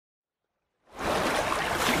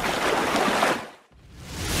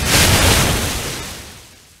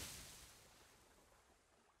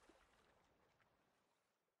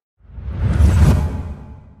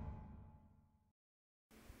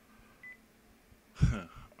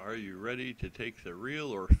Are you ready to take the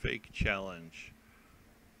real or fake challenge?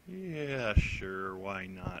 Yeah, sure, why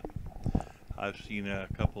not? I've seen a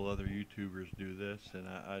couple other YouTubers do this, and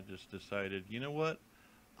I just decided, you know what?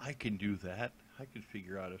 I can do that. I can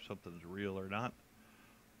figure out if something's real or not.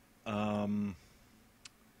 Um,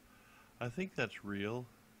 I think that's real.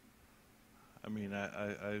 I mean,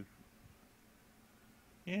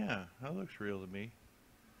 yeah, that looks real to me.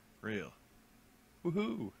 Real.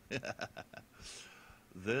 Woohoo!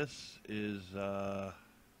 This is, I'm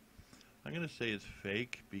gonna say it's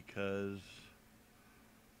fake because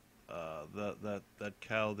that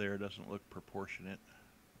cow there doesn't look proportionate.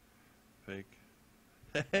 Fake.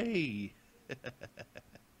 Hey,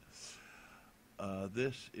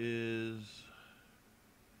 this is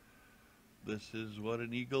what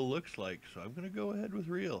an eagle looks like. So I'm gonna go ahead with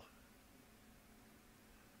real.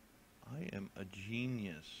 I am a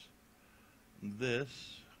genius.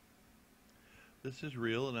 This is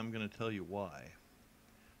real, and I'm gonna tell you why.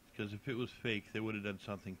 Because if it was fake, they would have done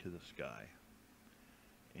something to the sky.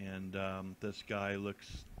 And the sky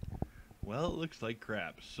looks, well, it looks like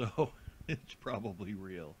crap, so it's probably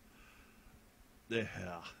real.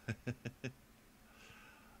 Yeah.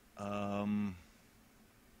 um,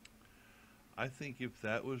 I think if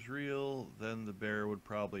that was real, then the bear would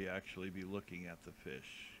probably actually be looking at the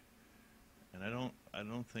fish. And I don't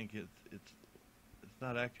think it's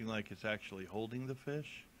not acting like it's actually holding the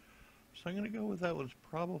fish. So I'm going to go with that one's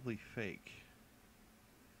probably fake.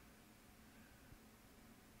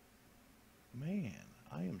 Man,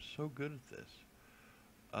 I am so good at this.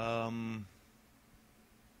 Um,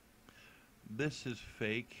 this is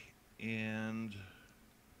fake, and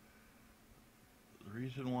the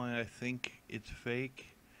reason why I think it's fake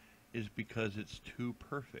is because it's too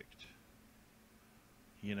perfect.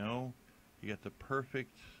 You know, you got the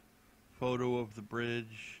perfect photo of the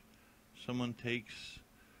bridge. Someone takes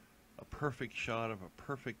a perfect shot of a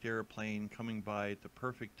perfect airplane coming by at the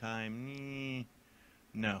perfect time.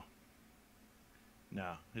 No,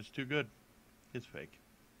 no, it's too good. It's fake.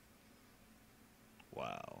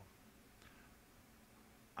 Wow.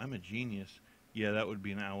 I'm a genius. Yeah, that would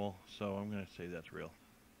be an owl, so I'm going to say that's real.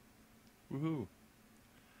 Woohoo.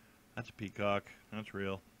 That's a peacock. That's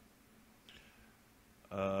real.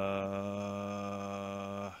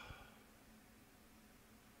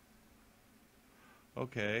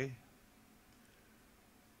 Okay.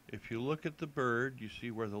 If you look at the bird, you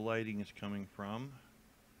see where the lighting is coming from.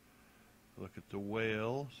 Look at the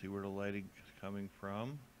whale, see where the lighting is coming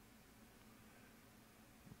from.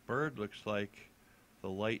 Bird looks like the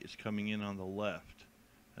light is coming in on the left,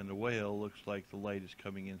 and the whale looks like the light is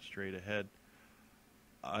coming in straight ahead.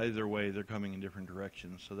 Either way, they're coming in different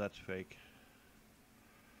directions, so that's fake.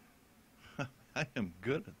 I am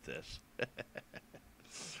good at this.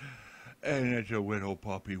 And it's a widow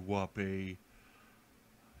puppy whoppy.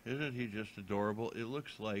 Isn't he just adorable? It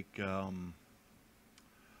looks like,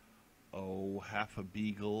 half a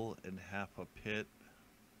beagle and half a pit.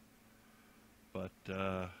 But,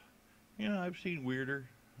 I've seen weirder.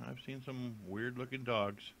 I've seen some weird looking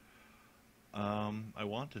dogs. I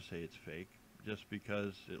want to say it's fake just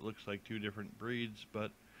because it looks like two different breeds,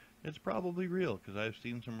 but it's probably real because I've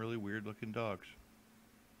seen some really weird looking dogs.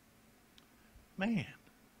 Man,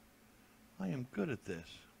 I am good at this.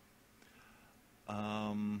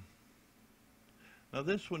 Now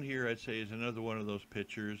this one here I'd say is another one of those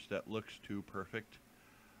pictures that looks too perfect.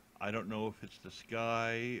 I don't know if it's the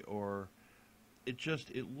sky or it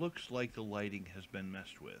looks like the lighting has been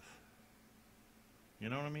messed with. You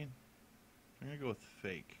know what I mean? I'm going to go with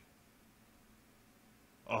fake.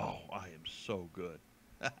 Oh, I am so good.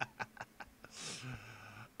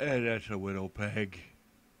 And that's a widow pig.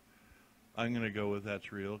 I'm going to go with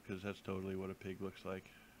that's real because that's totally what a pig looks like.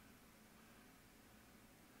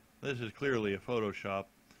 This is clearly a Photoshop,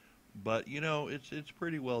 but it's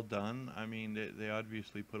pretty well done. I mean, they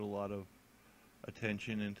obviously put a lot of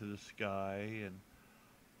attention into the sky, and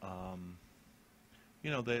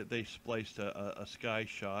they spliced a sky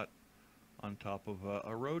shot on top of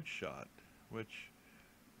a road shot, which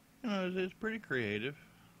is pretty creative.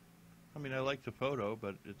 I mean, I like the photo,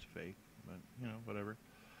 but it's fake. But whatever.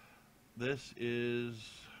 This is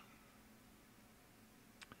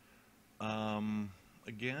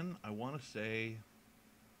again, I want to say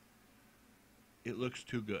it looks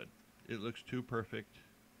too good. It looks too perfect.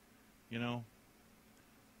 You know,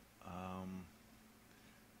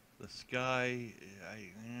 the sky.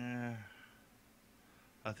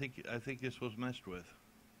 I think this was messed with.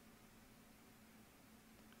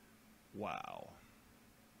 Wow.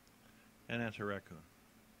 And that's a raccoon.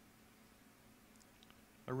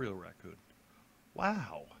 A real raccoon.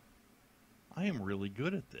 Wow. I am really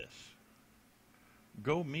good at this.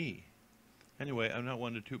 Go me. Anyway, I'm not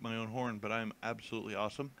one to toot my own horn, but I'm absolutely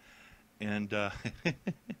awesome. And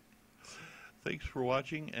thanks for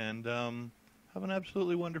watching, and have an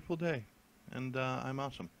absolutely wonderful day. And I'm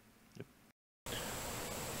awesome. Yep.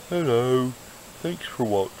 Hello. Thanks for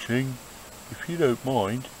watching. If you don't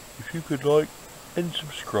mind, if you could like and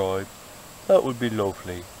subscribe, that would be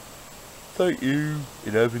lovely. Thank you,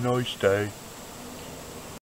 and have a nice day.